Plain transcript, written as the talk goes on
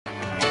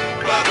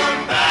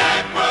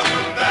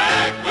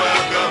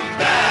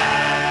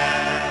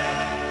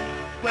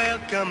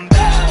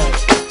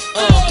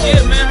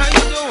Yeah, man, how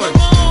you doing?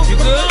 You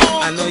good?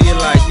 I know you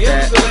like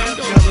that.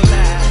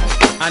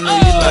 I know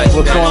you like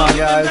What's that. going on,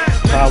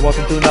 guys?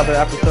 Welcome to another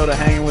episode of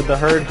Hanging with the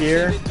Herd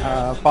here.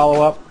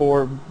 Follow up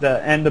for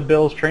the end of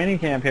Bill's training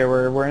camp here.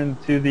 We're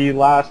into the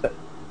last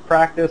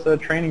practice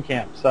of training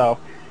camp. So,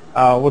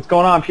 what's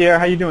going on, Pierre?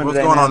 How you doing today,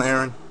 man? What's going on,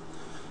 Aaron?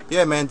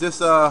 Yeah, man,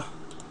 just, I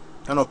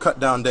know cut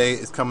down day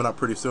is coming up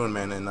pretty soon,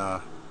 man, and,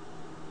 I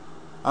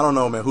don't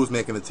know, man, who's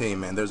making the team,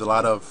 man. There's a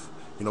lot of,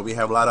 we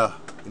have a lot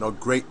of,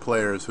 great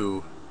players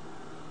who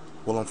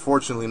will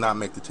unfortunately not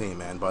make the team,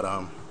 man, but,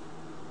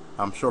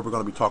 I'm sure we're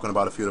going to be talking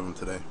about a few of them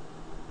today.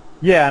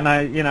 Yeah, and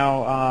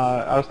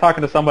I was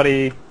talking to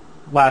somebody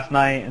last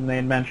night, and they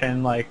had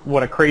mentioned, like,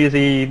 what a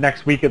crazy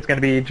next week it's going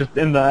to be just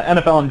in the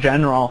NFL in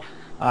general.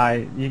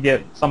 You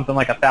get something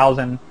like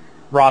 1,000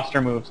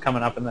 roster moves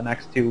coming up in the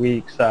next 2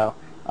 weeks, so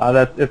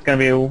it's going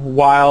to be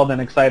wild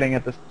and exciting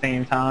at the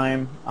same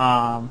time.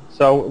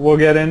 So we'll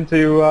get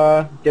into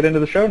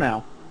the show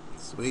now.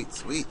 Sweet.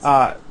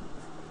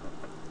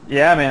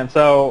 Yeah, man.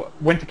 So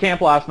went to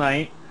camp last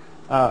night.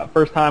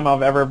 First time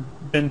I've ever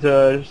been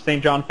to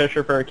St. John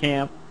Fisher for a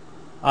camp.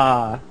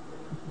 But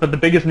the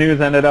biggest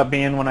news ended up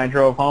being when I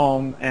drove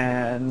home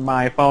and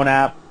my phone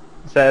app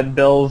said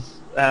Bills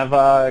have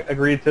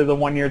agreed to the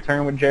 1-year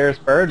term with Jairus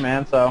Byrd,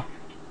 man. So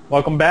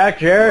welcome back,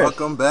 Jairus.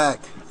 Welcome back.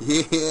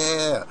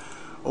 Yeah.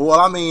 Well,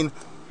 I mean,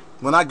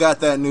 when I got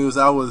that news,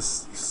 I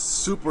was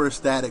super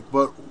ecstatic.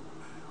 But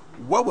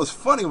what was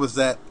funny was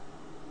that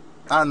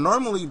I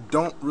normally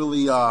don't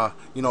really,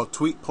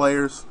 tweet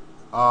players.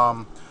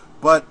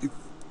 But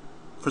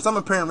for some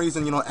apparent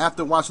reason,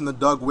 after watching the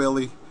Doug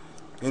Whaley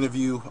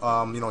interview,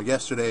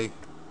 yesterday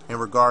in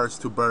regards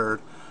to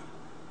Byrd,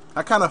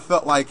 I kind of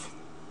felt like,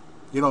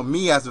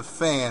 me as a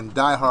fan,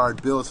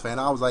 diehard Bills fan,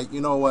 I was like,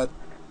 you know what,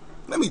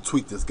 let me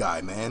tweet this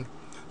guy, man.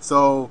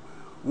 So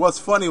what's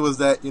funny was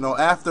that,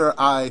 after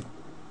I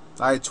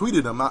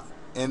tweeted him,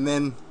 and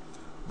then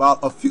about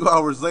a few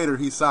hours later,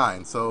 he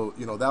signed. So,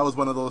 that was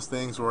one of those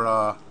things where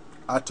I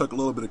took a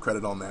little bit of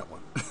credit on that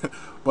one.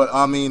 But,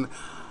 I mean,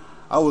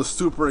 I was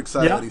super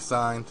excited that he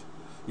signed.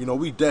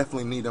 We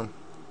definitely need him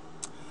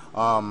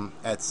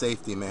at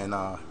safety, man.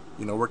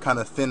 We're kind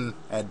of thin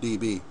at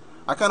DB.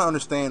 I kind of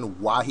understand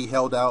why he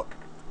held out.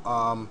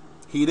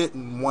 He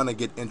didn't want to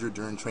get injured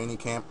during training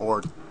camp,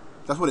 or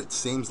that's what it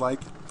seems like.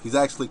 He's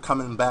actually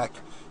coming back,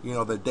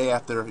 the day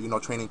after,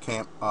 training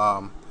camp,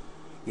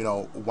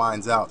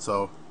 winds out.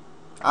 So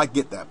I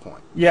get that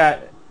point. Yeah,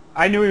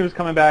 I knew he was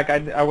coming back.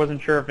 I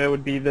wasn't sure if it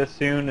would be this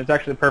soon. It's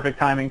actually perfect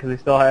timing because he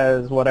still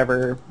has,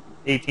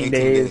 18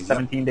 days,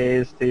 17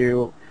 days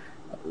to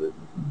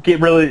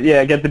get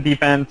the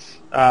defense.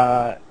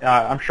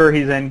 I'm sure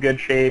he's in good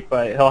shape,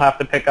 but he'll have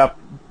to pick up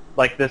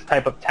like this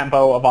type of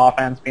tempo of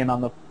offense, being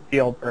on the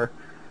field for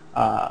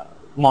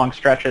long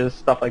stretches,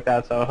 stuff like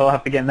that. So he'll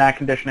have to get in that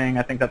conditioning.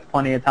 I think that's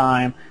plenty of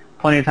time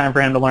for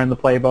him to learn the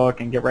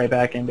playbook and get right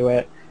back into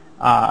it.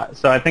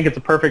 So I think it's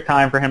a perfect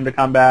time for him to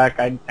come back.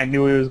 I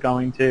knew he was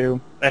going to.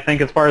 I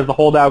think as far as the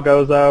holdout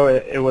goes, though,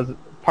 it was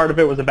part of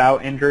it was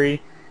about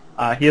injury.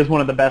 He is one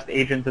of the best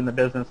agents in the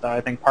business, though.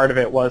 I think part of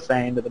it was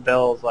saying to the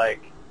Bills,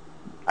 like,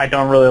 I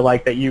don't really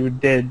like that you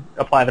did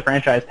apply the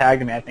franchise tag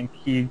to me. I think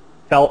he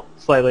felt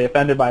slightly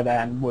offended by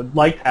that and would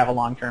like to have a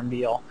long-term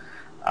deal,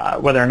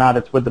 whether or not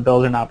it's with the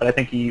Bills or not. But I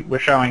think he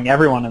was showing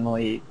everyone in the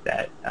league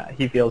that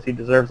he feels he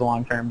deserves a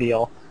long-term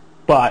deal.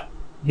 But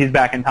he's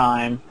back in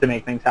time to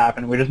make things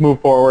happen. We just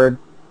move forward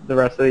the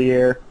rest of the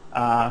year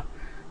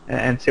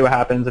and see what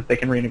happens if they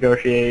can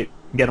renegotiate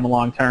and get him a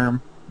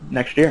long-term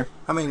next year.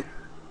 I mean,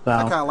 so.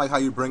 I kind of like how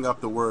you bring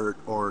up the word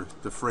or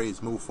the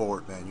phrase "move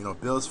forward," man.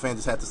 Bills fans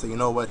just have to say, you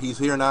know what, he's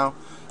here now.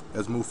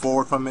 Let's move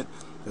forward from it.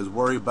 Let's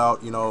worry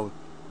about,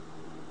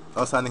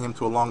 us signing him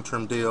to a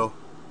long-term deal,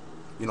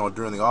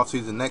 during the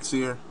offseason next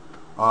year.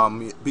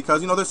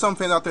 Because, there's some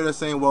fans out there that are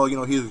saying, well,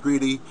 he's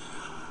greedy.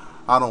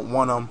 I don't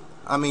want him.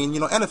 I mean,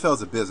 NFL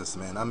is a business,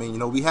 man. I mean,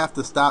 we have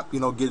to stop,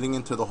 getting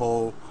into the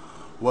whole,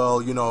 well,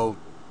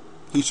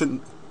 he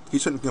shouldn't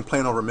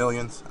complain over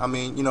millions. I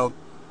mean,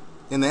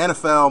 in the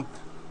NFL,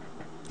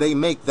 they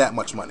make that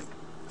much money.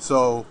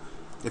 So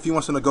if he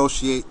wants to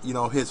negotiate,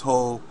 his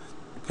whole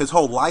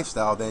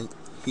lifestyle, then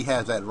he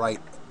has that right.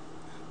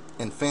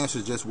 And fans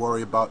should just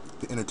worry about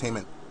the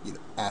entertainment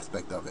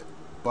aspect of it.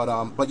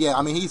 But yeah,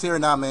 I mean, he's here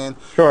now, man.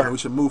 Sure. We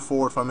should move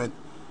forward from it,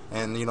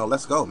 and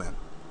let's go, man.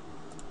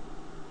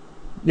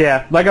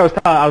 Yeah, like I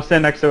was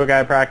sitting next to a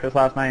guy at practice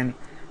last night, and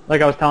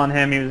like I was telling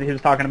him, he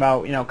was talking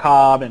about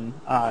Cobb and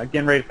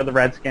getting ready for the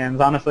Redskins.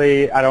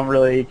 Honestly, I don't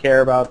really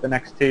care about the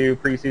next 2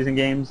 preseason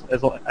games.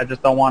 I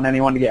just don't want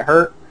anyone to get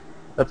hurt.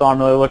 That's all I'm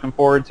really looking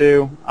forward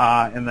to,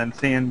 and then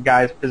seeing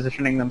guys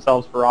positioning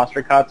themselves for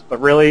roster cuts. But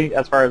really,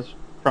 as far as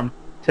from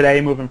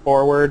today moving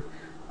forward,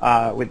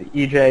 with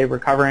EJ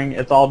recovering,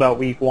 it's all about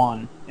week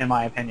 1, in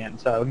my opinion.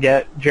 So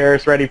get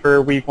Jairus ready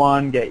for week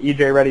 1, get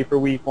EJ ready for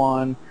week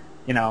 1.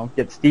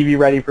 Get Stevie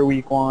ready for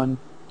week 1,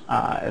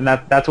 and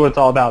that's what it's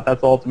all about.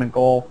 That's the ultimate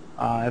goal.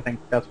 I think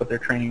that's what they're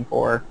training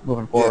for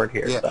moving forward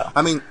here. Yeah. So,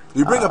 I mean,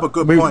 you bring up a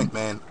good point,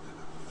 man,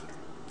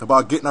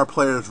 about getting our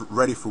players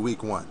ready for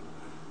week 1.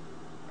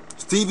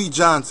 Stevie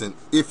Johnson,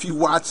 if you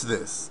watch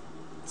this,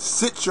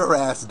 sit your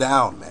ass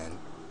down, man.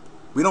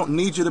 We don't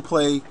need you to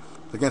play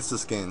against the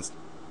Skins.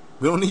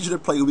 We don't need you to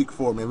play week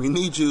 4, man. We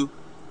need you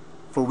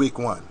for week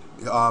 1.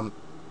 I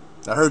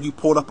heard you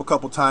pulled up a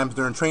couple times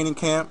during training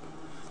camp.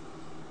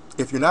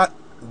 If you're not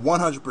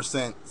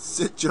 100%,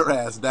 sit your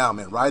ass down,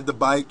 man. Ride the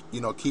bike,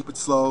 keep it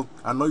slow.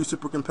 I know you're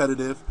super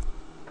competitive.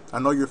 I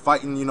know you're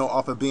fighting,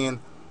 off of being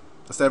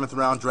a 7th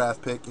round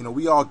draft pick.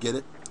 We all get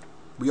it.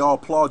 We all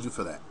applaud you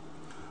for that.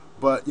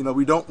 But,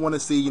 we don't want to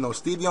see,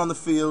 Stevie on the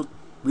field.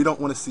 We don't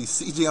want to see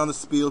CJ on the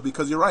field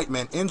because you're right,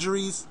 man.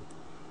 Injuries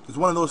is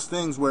one of those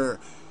things where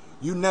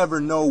you never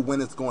know when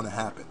it's going to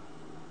happen.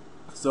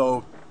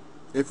 So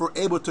if we're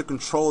able to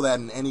control that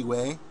in any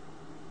way,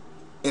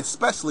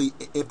 especially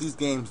if these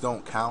games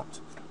don't count,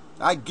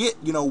 I get,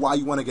 why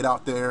you want to get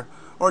out there,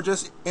 or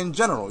just in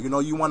general, you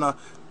want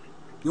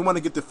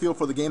to get the feel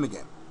for the game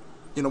again,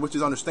 which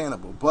is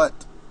understandable. But,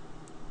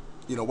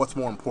 what's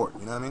more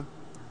important, you know what I mean?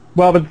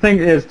 Well, but the thing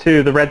is,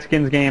 too, the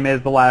Redskins game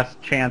is the last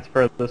chance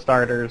for the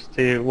starters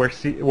where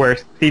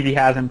Stevie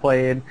hasn't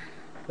played.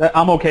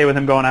 I'm okay with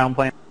him going out and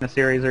playing a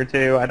series or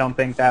two. I don't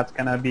think that's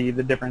going to be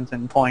the difference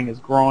in pulling his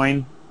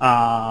groin.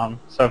 So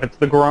if it's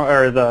the groin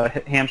or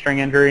the hamstring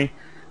injury,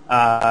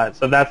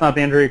 so that's not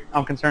the injury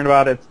I'm concerned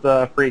about. It's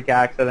the freak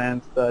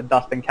accidents, the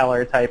Dustin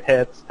Keller type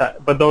hits.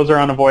 But those are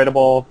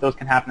unavoidable. Those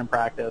can happen in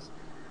practice.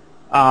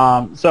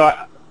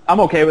 So I'm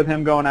okay with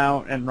him going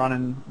out and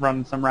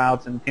running some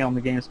routes and feeling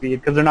the game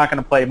speed because they're not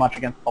going to play much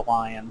against the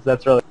Lions.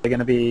 That's really going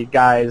to be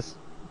guys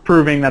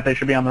proving that they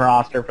should be on the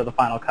roster for the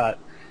final cut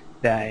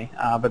day.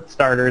 But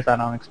starters, I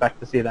don't expect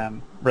to see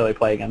them really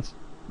play against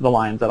the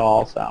Lions at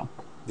all. So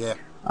yeah.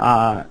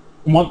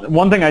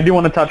 One thing I do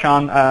want to touch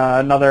on,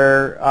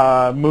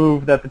 another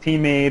move that the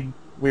team made.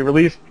 We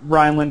released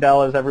Rian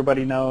Lindell, as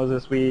everybody knows,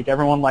 this week.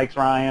 Everyone likes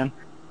Rian.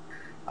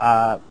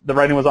 The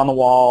writing was on the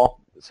wall,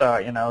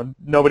 so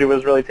nobody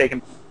was really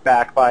taken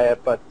back by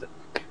it. But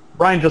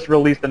Rian just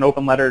released an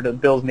open letter to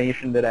Bills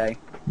Nation today.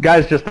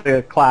 Guy's just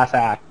a class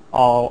act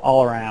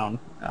all around.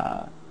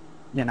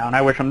 And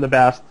I wish him the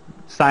best.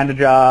 Signed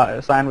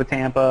with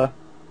Tampa.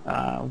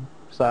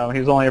 So he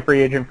was only a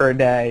free agent for a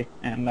day,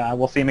 and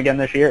we'll see him again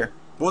this year.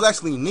 What's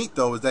actually neat,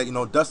 though, is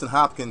that, Dustin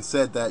Hopkins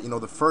said that,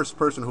 the first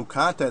person who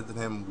contacted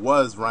him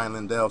was Rian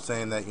Lindell,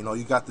 saying that,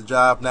 you got the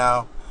job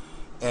now,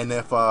 and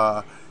if,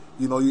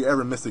 you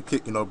ever miss a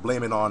kick,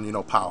 blame it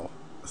on, Powell.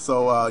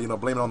 So,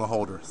 blame it on the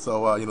holder.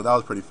 So, that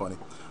was pretty funny.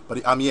 But,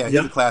 he's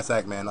a class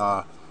act, man.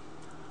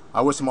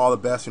 I wish him all the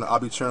best. I'll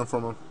be cheering for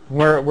him.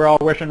 We're all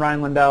wishing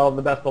Rian Lindell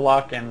the best of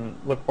luck and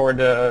look forward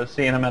to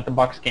seeing him at the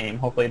Bucs game.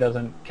 Hopefully he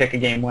doesn't kick a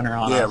game winner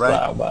on us.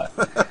 Right.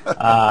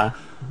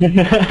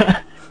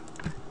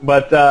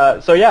 But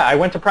I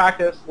went to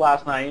practice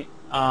last night.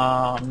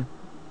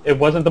 It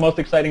wasn't the most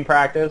exciting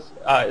practice.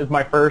 It was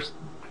my first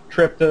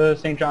trip to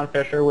St. John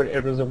Fisher.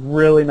 It was a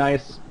really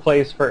nice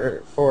place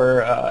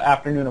for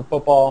afternoon of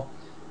football.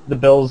 The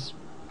Bills'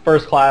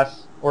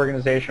 first-class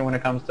organization when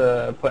it comes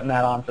to putting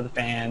that on for the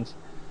fans.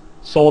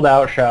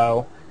 Sold-out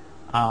show.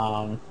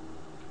 Got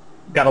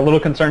a little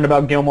concerned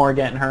about Gilmore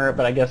getting hurt,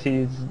 but I guess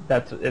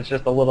it's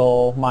just a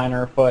little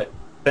minor foot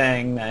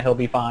thing that he'll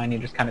be fine. He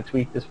just kind of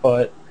tweaked his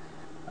foot.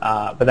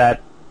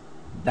 But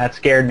that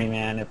scared me,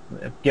 man.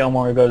 If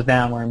Gilmore goes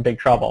down, we're in big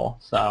trouble.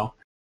 So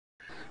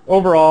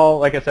overall,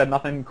 like I said,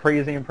 nothing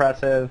crazy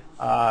impressive.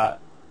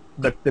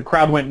 The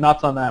crowd went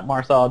nuts on that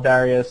Marcel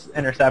Darius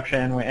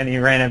interception, and he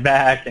ran it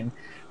back, and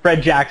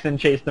Fred Jackson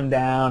chased him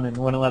down and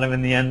wouldn't let him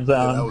in the end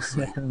zone. Yeah, that was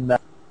sweet.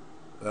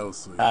 That was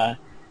sweet.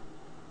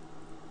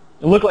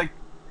 It looked like,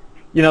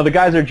 the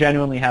guys are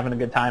genuinely having a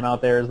good time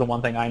out there is the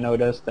one thing I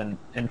noticed. And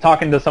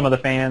talking to some of the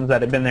fans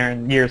that had been there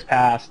in years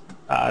past,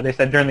 they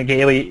said during the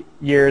Gailey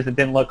years it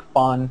didn't look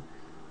fun.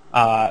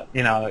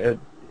 The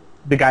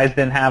guys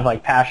didn't have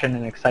like passion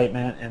and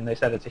excitement, and they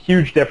said it's a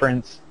huge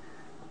difference.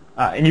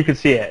 And you could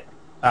see it.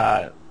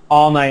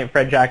 All night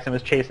Fred Jackson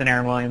was chasing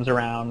Aaron Williams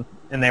around,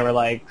 and they were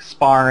like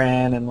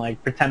sparring and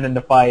like pretending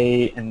to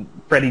fight, and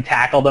Freddie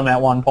tackled him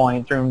at one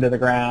point, threw him to the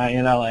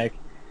ground,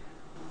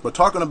 But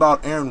talking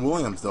about Aaron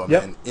Williams, though,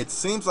 yep. Man, it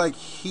seems like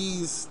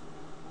he's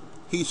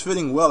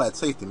fitting well at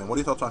safety, man. What are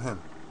your thoughts on him?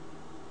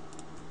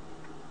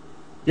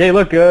 Yeah, he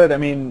looked good. I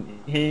mean,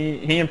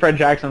 he and Fred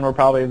Jackson were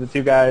probably the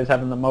two guys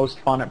having the most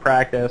fun at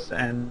practice,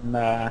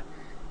 and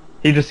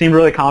he just seemed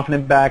really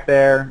confident back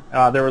there.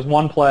 There was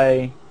one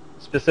play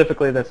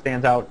specifically that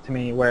stands out to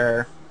me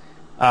where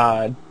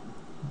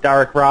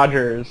Derek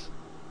Rogers,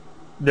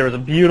 there was a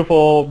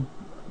beautiful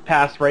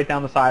pass right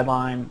down the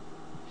sideline,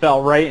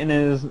 fell right in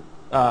his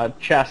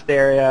chest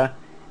area.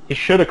 He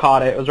should have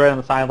caught it. It was right on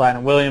the sideline,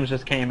 and Williams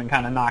just came and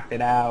kind of knocked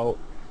it out.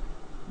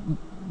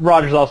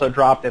 Rogers also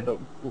dropped it,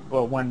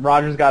 but when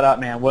Rogers got up,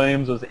 man,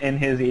 Williams was in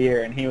his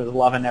ear, and he was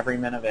loving every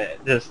minute of it.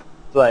 Just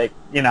like,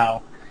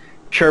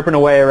 chirping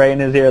away right in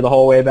his ear the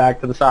whole way back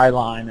to the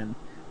sideline. And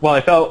well,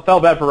 I felt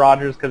bad for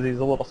Rogers because he's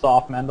a little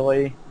soft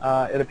mentally,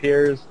 it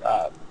appears.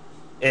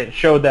 It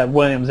showed that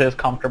Williams is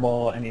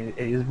comfortable, and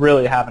he's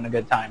really having a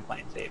good time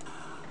playing safety.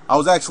 I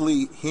was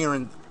actually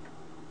hearing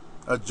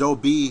a Joe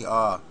B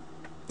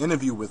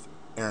interview with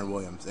Aaron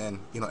Williams, and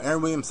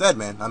Aaron Williams said,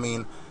 man, I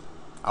mean,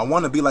 I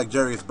want to be like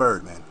Jairus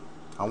Byrd, man.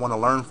 I want to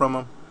learn from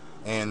him,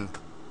 and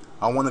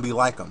I want to be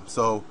like him.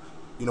 So,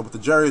 with the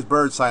Jairus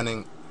Byrd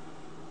signing,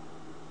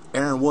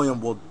 Aaron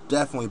Williams will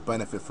definitely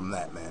benefit from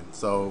that, man.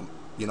 So,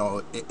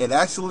 it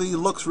actually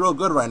looks real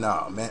good right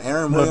now, man.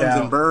 Aaron Williams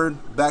and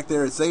Byrd back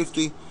there at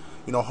safety,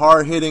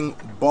 hard-hitting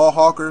ball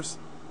hawkers.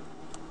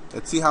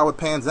 Let's see how it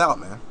pans out,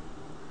 man.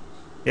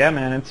 Yeah,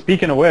 man. And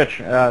speaking of which,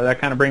 that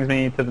kind of brings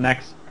me to the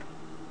next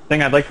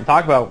thing I'd like to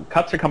talk about.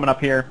 Cuts are coming up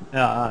here.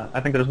 I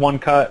think there's one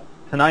cut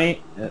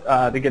tonight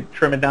to get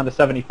trimmed down to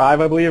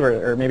 75, I believe,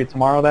 or maybe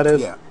tomorrow, that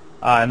is. Yeah.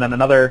 And then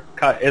another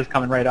cut is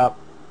coming right up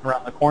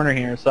around the corner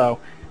here. So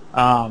those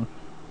are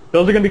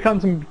going to become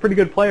some pretty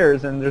good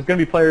players, and there's going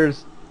to be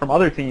players from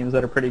other teams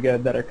that are pretty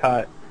good that are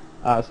cut.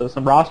 So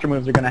some roster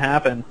moves are going to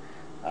happen.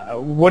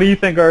 What do you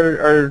think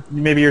are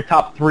maybe your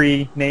top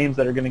 3 names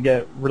that are going to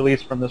get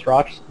released from this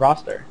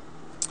roster?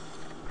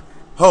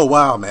 Oh,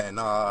 wow, man.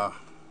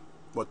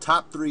 Well,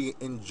 top 3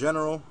 in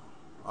general.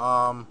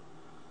 I'll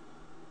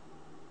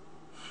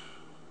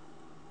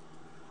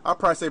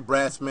probably say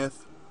Brad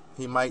Smith.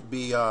 He might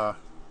be our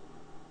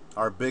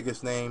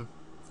biggest name.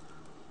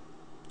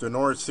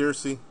 Denoris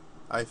Searcy,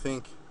 I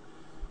think.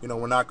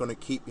 We're not going to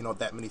keep,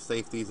 that many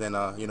safeties. And,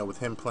 with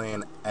him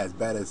playing as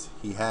bad as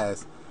he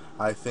has,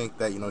 I think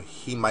that,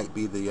 he might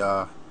be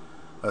the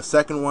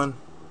second one.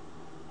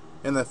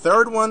 And the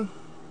third one,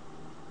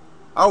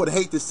 I would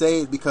hate to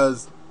say it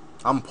because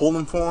I'm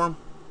pulling for him.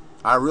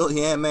 I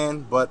really am,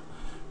 man. But,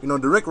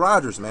 Rick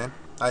Rodgers, man.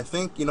 I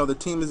think, the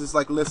team is just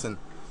like, listen,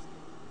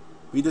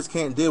 we just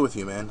can't deal with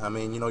you, man. I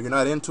mean, you're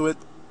not into it.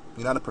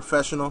 You're not a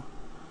professional.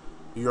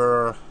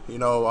 You're,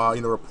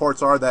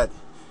 reports are that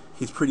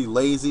he's pretty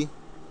lazy.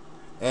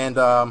 And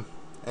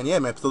yeah,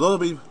 man. So those will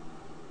be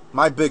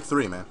my big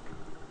 3, man.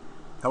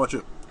 How about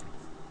you?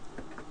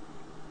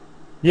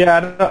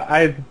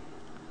 Yeah,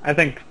 I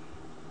think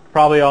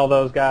probably all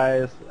those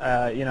guys.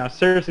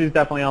 Searcy's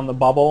definitely on the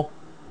bubble.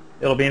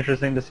 It'll be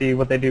interesting to see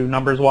what they do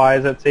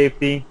numbers-wise at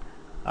safety.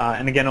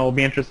 And again, it'll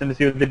be interesting to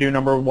see what they do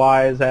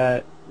number-wise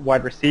at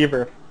wide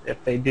receiver.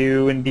 If they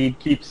do indeed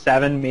keep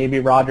 7, maybe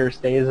Rodgers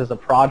stays as a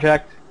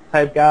project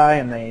type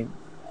guy.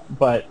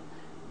 But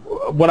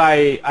what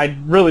I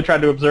really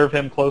tried to observe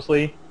him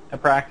closely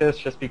at practice,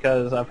 just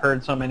because I've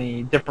heard so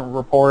many different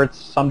reports.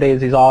 Some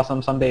days he's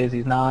awesome, some days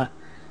he's not.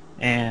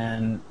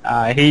 And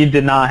he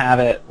did not have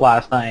it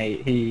last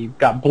night. He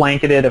got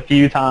blanketed a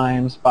few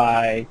times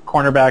by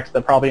cornerbacks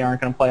that probably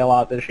aren't going to play a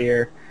lot this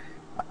year,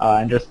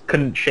 and just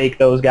couldn't shake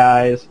those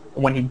guys.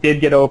 When he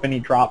did get open, he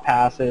dropped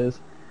passes,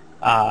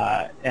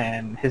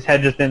 and his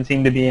head just didn't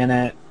seem to be in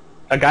it.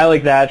 A guy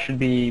like that should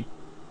be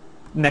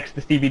next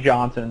to Stevie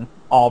Johnson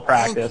all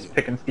practice,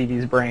 picking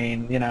Stevie's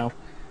brain,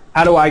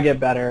 how do I get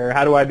better?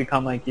 How do I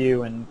become like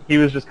you? And he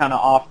was just kind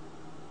of off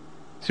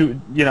to,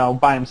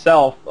 by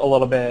himself a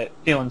little bit,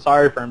 feeling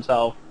sorry for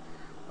himself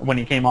when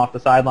he came off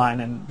the sideline,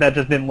 and that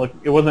just didn't look,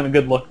 it wasn't a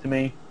good look to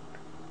me.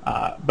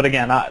 But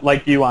again,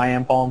 like you, I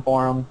am pulling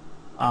for him.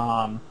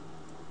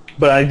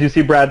 But I do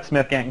see Brad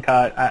Smith getting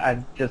cut.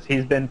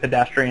 He's been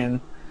pedestrian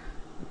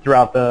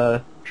throughout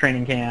the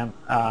training camp.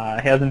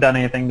 He hasn't done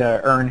anything to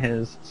earn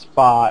his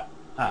spot.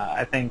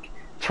 I think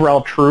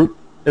Terrell Troop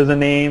is a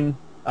name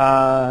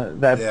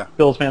that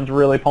Bills fans are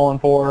really pulling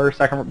for.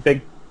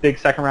 Big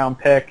second round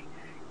pick.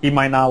 He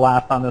might not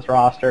last on this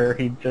roster.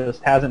 He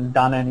just hasn't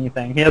done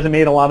anything. He hasn't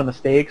made a lot of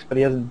mistakes, but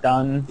he hasn't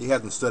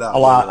stood out a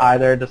lot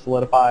either to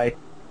solidify.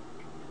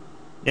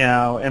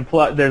 And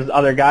there's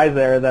other guys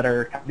there that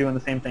are doing the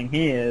same thing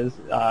he is.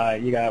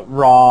 You got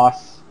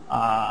Ross.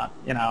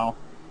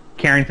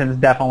 Carrington's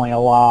definitely a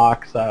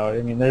lock. So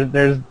I mean,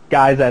 there's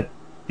guys at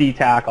D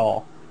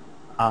tackle.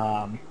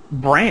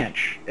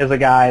 Branch is a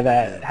guy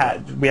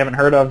that we haven't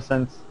heard of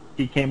since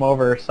he came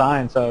over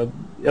signed. So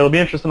it'll be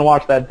interesting to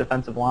watch that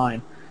defensive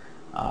line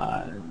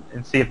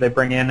and see if they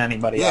bring in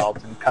anybody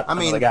else and cut some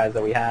of the guys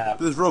that we have.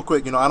 Just real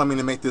quick, I don't mean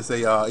to make this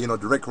a the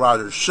Rick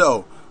Rodgers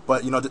show,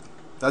 but I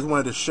just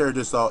wanted to share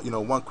just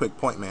one quick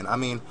point, man. I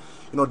mean,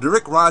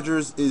 Rick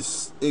Rodgers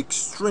is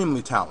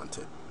extremely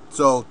talented,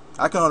 so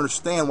I can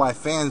understand why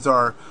fans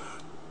are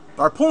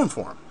pulling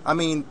for him. I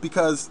mean,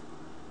 because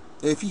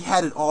if he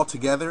had it all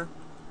together,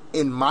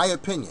 in my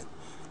opinion,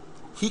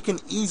 he can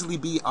easily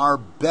be our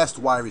best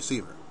wide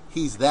receiver.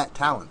 He's that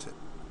talented.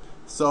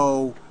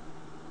 So,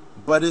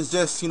 but it's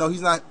just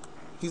he's not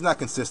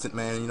consistent,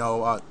 man.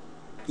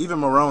 Even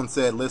Marone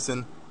said,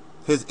 listen,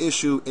 his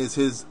issue is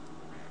his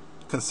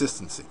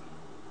consistency.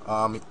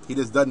 He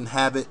just doesn't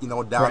have it,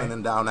 down in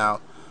and down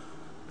out.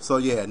 So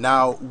yeah,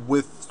 now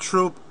with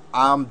Troop,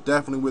 I'm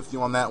definitely with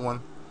you on that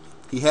one.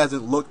 He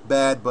hasn't looked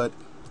bad, but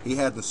he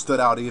hasn't stood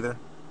out either.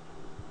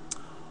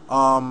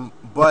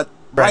 But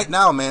right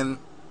now, man,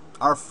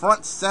 our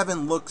front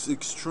 7 looks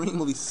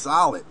extremely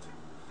solid.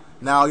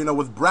 Now,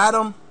 with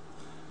Bradham,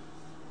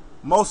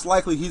 most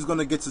likely he's going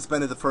to get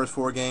suspended the first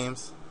 4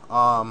 games.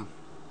 I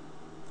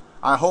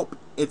hope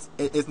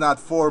it's not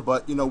 4,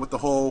 but with the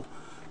whole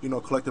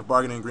collective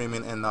bargaining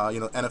agreement and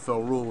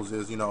NFL rules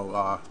is if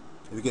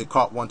you get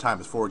caught one time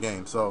it's 4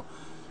 games. So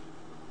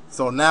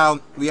So now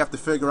we have to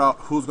figure out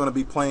who's going to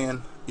be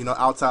playing,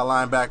 outside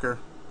linebacker.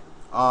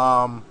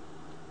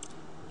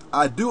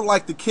 I do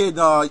like the kid,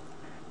 I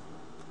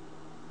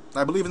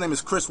believe his name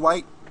is Chris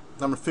White,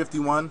 number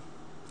 51.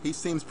 He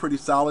seems pretty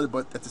solid,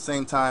 but at the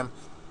same time,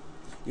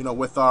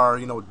 with our,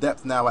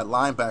 depth now at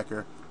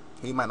linebacker,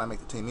 he might not make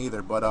the team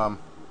either. But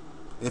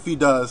if he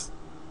does,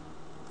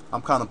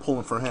 I'm kind of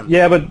pulling for him.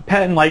 Yeah, but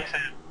Penn likes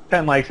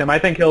him. I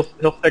think he'll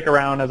stick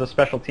around as a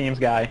special teams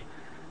guy,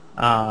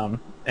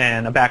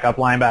 and a backup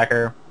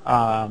linebacker.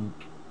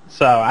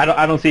 So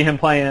I don't see him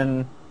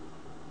playing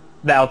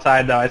the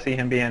outside, though. I see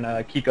him being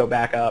a Kiko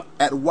backup.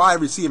 At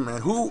wide receiver,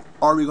 man, who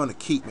are we going to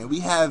keep, man?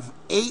 We have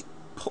eight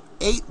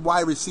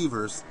wide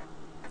receivers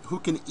who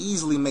can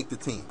easily make the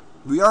team.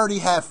 We already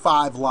have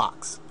 5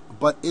 locks,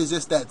 but it's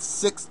just that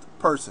 6th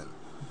person.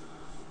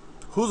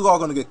 Who's all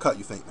going to get cut,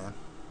 you think, man?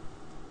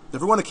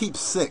 If we're going to keep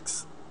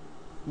 6,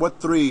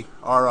 what 3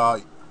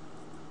 are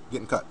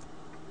getting cut?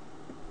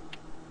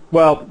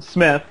 Well,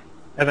 Smith.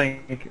 I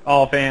think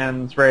all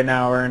fans right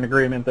now are in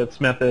agreement that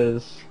Smith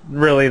is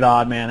really the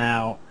odd man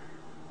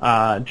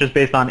out, just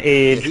based on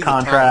age,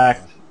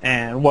 contract,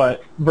 and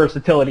what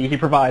versatility he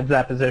provides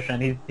that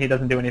position. He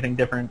doesn't do anything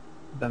different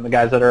than the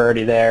guys that are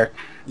already there.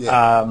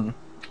 Yeah.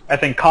 I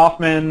think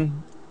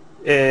Kaufman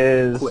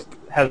has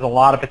a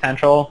lot of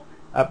potential,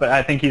 but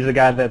I think he's a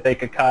guy that they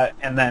could cut,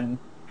 and then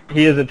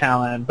he is a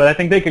talent. But I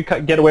think they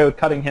could get away with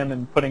cutting him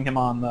and putting him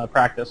on the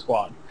practice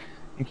squad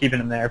and keeping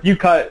him there. If you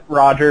cut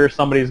Rodgers,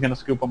 somebody's going to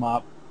scoop him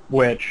up,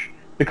 which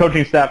the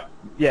coaching staff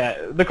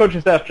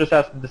just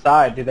has to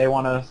decide. Do they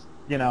want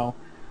to,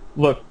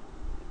 look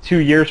 2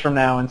 years from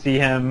now and see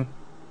him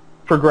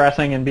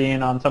progressing and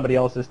being on somebody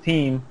else's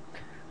team,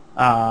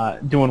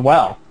 doing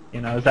well?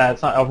 Is that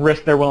a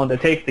risk they're willing to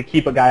take to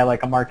keep a guy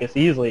like a Marcus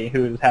Easley,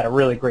 who's had a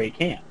really great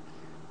camp,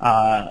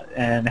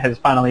 and has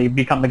finally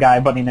become the guy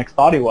Buddy Nix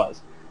thought he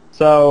was?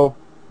 So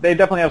they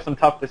definitely have some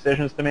tough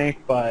decisions to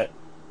make, but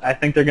I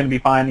think they're going to be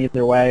fine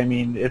either way. I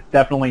mean, it's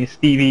definitely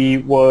Stevie,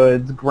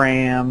 Woods,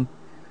 Graham.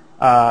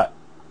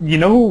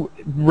 Who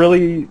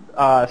really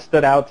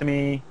stood out to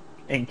me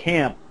in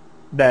camp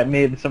that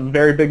made some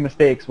very big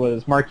mistakes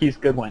was Marquise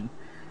Goodwin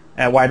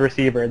at wide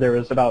receiver. There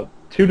was about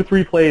 2 to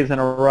 3 plays in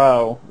a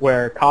row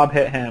where Cobb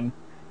hit him.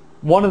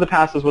 One of the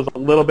passes was a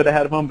little bit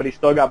ahead of him, but he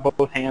still got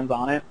both hands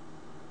on it.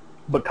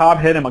 But Cobb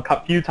hit him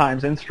a few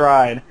times in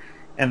stride,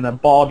 and the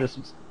ball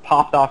just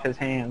popped off his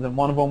hands, and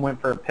one of them went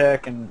for a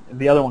pick, and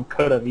the other one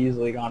could have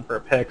easily gone for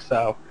a pick.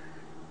 So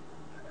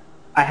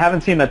I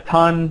haven't seen a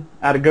ton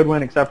out of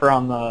Goodwin except for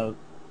on the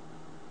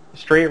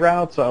straight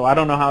route, so I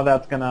don't know how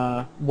that's going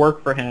to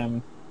work for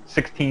him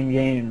 16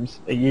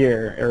 games a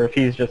year, or if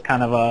he's just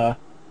kind of a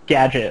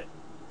gadget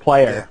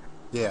player.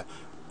 Yeah.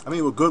 I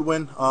mean, with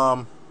Goodwin,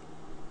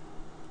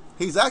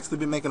 he's actually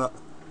been making a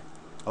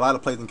lot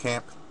of plays in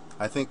camp.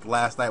 I think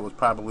last night was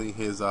probably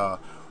his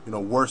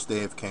worst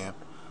day of camp.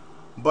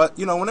 But,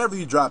 whenever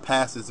you drop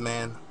passes,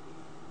 man,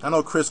 I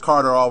know Chris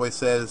Carter always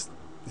says,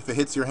 if it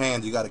hits your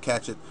hand, you got to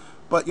catch it.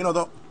 But,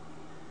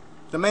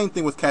 the main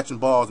thing with catching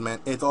balls,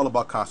 man, it's all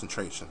about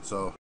concentration.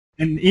 So,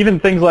 and even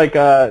things like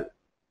the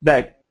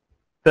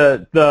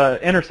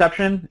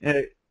interception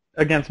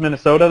against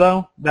Minnesota,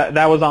 though,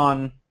 that was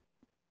on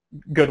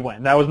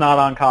Goodwin. That was not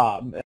on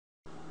Cobb.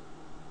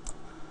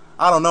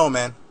 I don't know,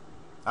 man.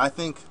 I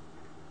think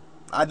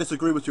I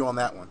disagree with you on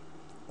that one,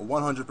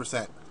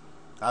 100%.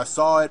 I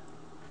saw it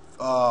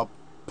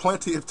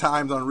plenty of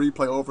times on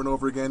replay over and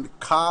over again.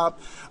 Cobb,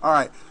 all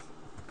right.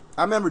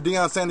 I remember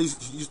Deion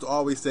Sanders used to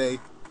always say,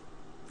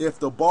 if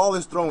the ball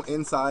is thrown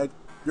inside,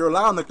 you're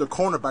allowing the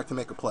cornerback to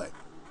make a play.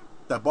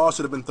 That ball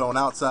should have been thrown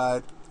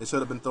outside. It should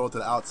have been thrown to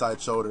the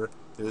outside shoulder.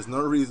 There's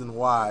no reason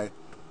why,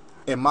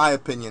 in my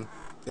opinion,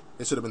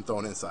 it should have been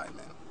thrown inside,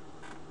 man.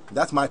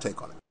 That's my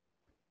take on it.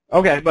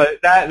 Okay, but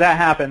that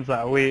happens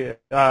though.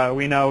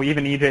 We know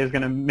even EJ is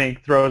going to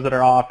make throws that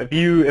are off. If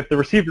the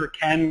receiver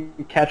can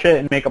catch it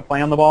and make a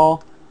play on the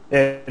ball,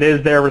 it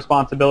is their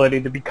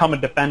responsibility to become a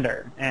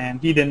defender.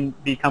 And he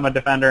didn't become a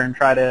defender and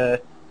try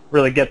to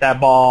really get that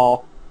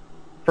ball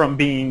from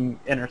being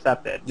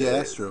intercepted. Yeah,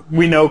 that's true.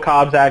 We know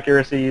Cobb's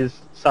accuracy is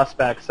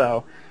suspect,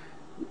 so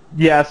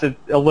yes, it's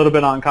a little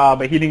bit on Cobb,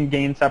 but he didn't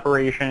gain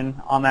separation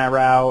on that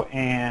route,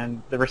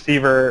 and the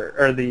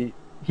receiver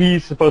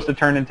he's supposed to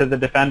turn into the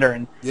defender,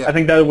 and yeah. I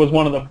think that was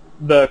one of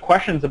the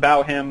questions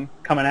about him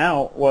coming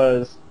out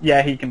was,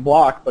 yeah, he can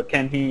block, but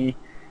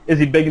is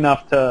he big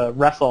enough to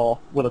wrestle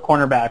with a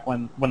cornerback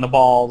when the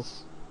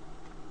ball's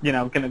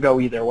going to go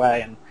either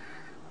way? And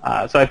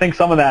so I think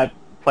some of that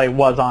play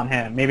was on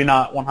him. Maybe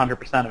not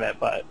 100% of it,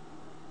 but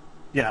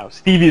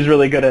Stevie's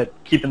really good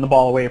at keeping the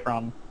ball away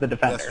from the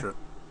defender. That's true.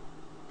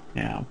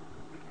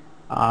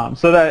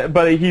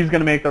 But he's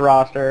going to make the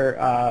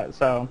roster.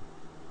 So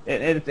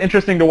it's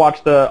interesting to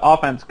watch the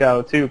offense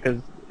go too,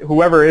 because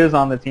whoever is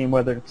on the team,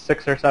 whether it's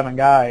 6 or 7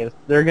 guys,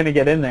 they're going to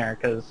get in there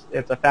because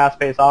it's a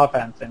fast-paced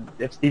offense. And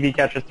if Stevie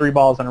catches 3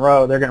 balls in a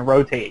row, they're going to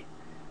rotate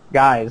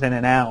guys in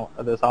and out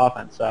of this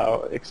offense.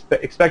 So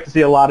expect to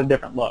see a lot of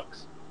different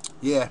looks.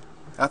 Yeah,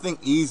 I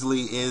think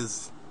Easley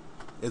is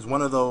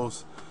one of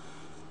those.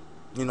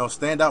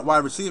 standout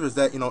wide receivers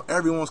that,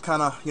 everyone's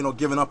kind of,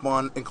 giving up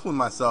on, including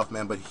myself,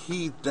 man. But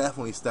he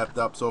definitely stepped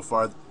up so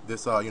far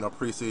this,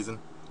 preseason.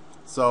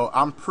 So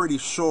I'm pretty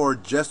sure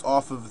just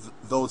off of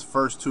those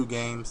first 2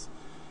 games,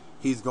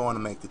 he's going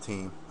to make the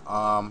team.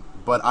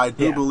 But I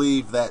do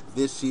believe that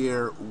this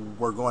year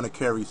we're going to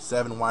carry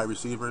 7 wide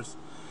receivers,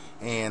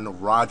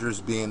 and Rodgers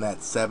being that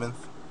 7th.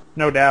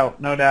 No doubt,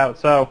 no doubt.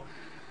 So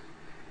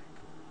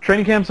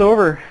training camp's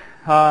over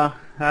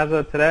as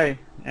of today,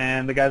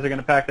 and the guys are going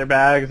to pack their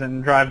bags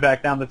and drive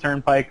back down the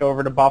turnpike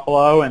over to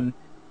Buffalo. And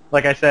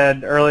like I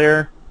said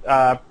earlier,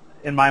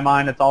 in my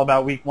mind, it's all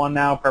about week 1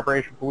 now,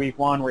 preparation for week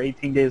 1. We're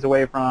 18 days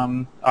away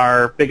from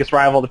our biggest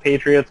rival, the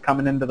Patriots,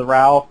 coming into the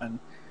Ralph, and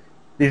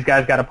these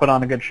guys got to put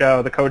on a good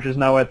show. The coaches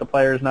know it, the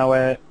players know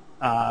it.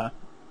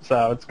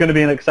 So it's going to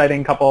be an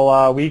exciting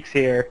couple weeks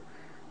here.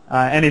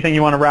 Anything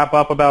you want to wrap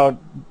up about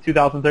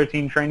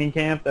 2013 training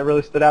camp that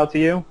really stood out to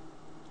you?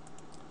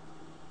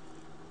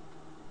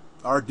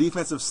 Our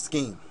defensive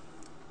scheme.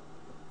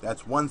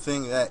 That's one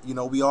thing that,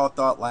 we all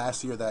thought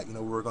last year that, we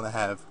were going to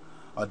have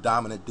a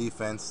dominant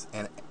defense,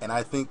 and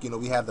I think,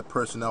 we have the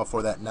personnel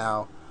for that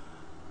now.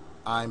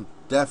 I'm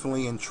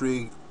definitely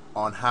intrigued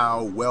on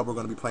how well we're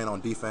going to be playing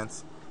on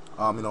defense.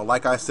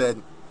 Like I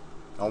said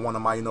on one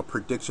of my,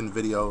 prediction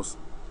videos,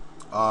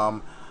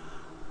 I'm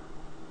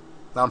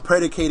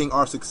predicating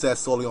our success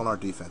solely on our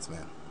defense,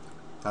 man.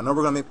 I know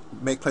we're going to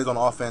make plays on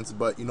offense,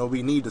 but,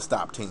 we need to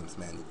stop teams,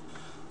 man.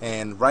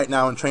 And right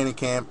now in training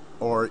camp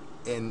or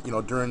in,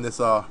 during this,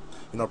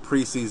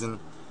 preseason,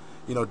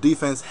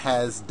 defense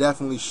has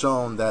definitely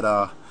shown that,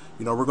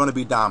 we're going to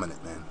be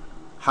dominant, man.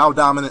 How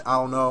dominant, I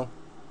don't know.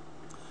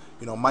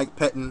 Mike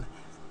Pettin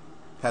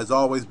has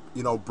always,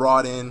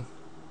 brought in,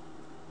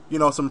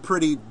 some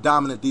pretty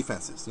dominant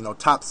defenses,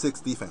 top 6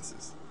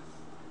 defenses.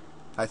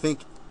 I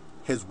think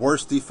his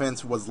worst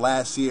defense was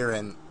last year,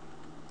 and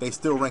they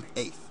still ranked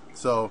 8th.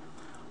 So,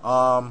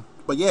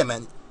 but yeah,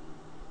 man,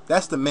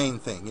 that's the main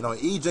thing.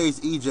 EJ's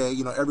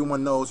EJ.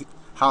 Everyone knows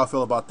how I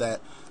feel about that.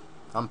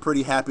 I'm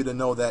pretty happy to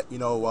know that,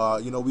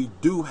 we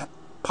do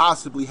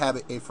possibly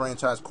have a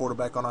franchise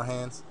quarterback on our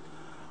hands.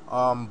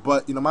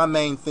 But, my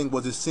main thing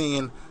was just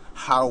seeing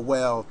how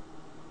well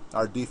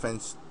our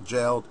defense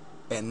gelled.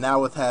 And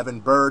now with having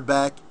Byrd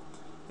back,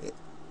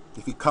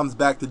 if he comes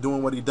back to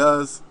doing what he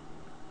does,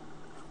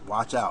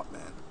 watch out,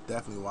 man.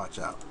 Definitely watch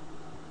out.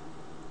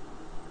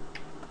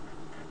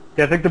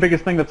 Yeah, I think the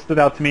biggest thing that stood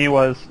out to me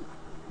was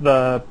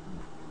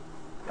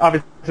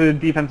obviously the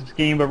defensive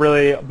scheme, but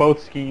really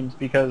both schemes,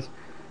 because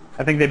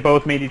I think they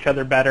both made each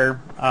other better.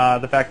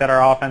 The fact that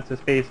our offense is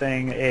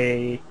facing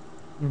a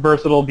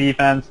versatile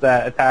defense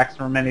that attacks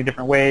from many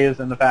different ways,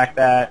 and the fact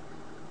that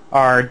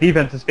our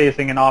defense is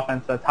facing an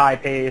offense that's high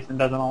pace and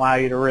doesn't allow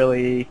you to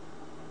really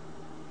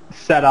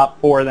set up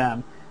for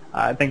them.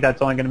 I think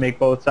that's only going to make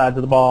both sides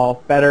of the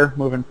ball better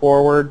moving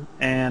forward.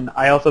 And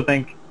I also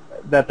think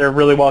that they're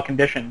really well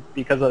conditioned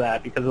because of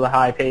that, because of the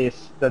high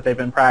pace that they've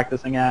been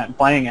practicing at and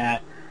playing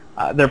at.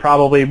 They're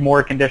probably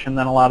more conditioned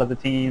than a lot of the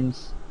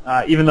teams.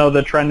 Even though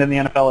the trend in the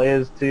NFL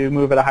is to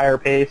move at a higher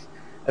pace,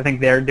 I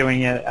think they're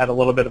doing it at a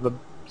little bit of a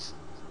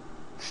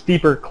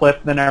steeper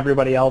clip than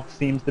everybody else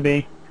seems to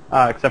be,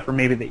 except for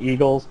maybe the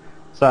Eagles.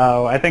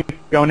 So I think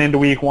going into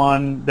week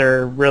 1,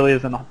 there really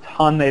isn't a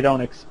ton they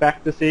don't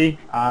expect to see,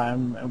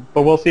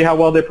 but we'll see how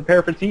well they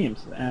prepare for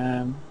teams,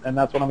 and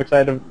that's what I'm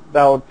excited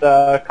about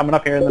coming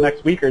up here in the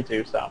next week or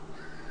two. So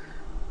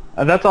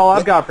that's all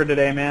I've got for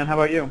today, man. How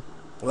about you?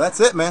 Well, that's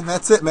it, man.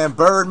 That's it, man.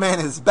 Birdman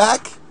is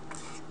back.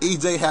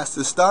 EJ has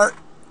to start,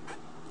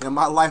 and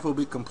my life will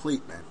be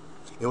complete, man.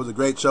 It was a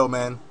great show,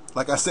 man.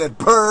 Like I said,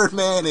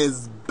 Birdman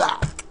is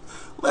back.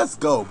 Let's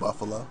go,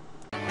 Buffalo.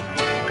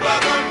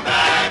 Welcome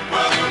back,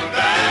 welcome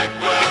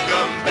back,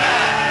 welcome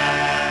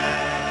back.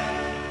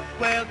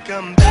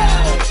 Welcome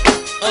back.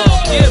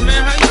 Yeah,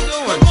 man, how you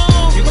doing?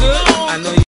 You good? I know you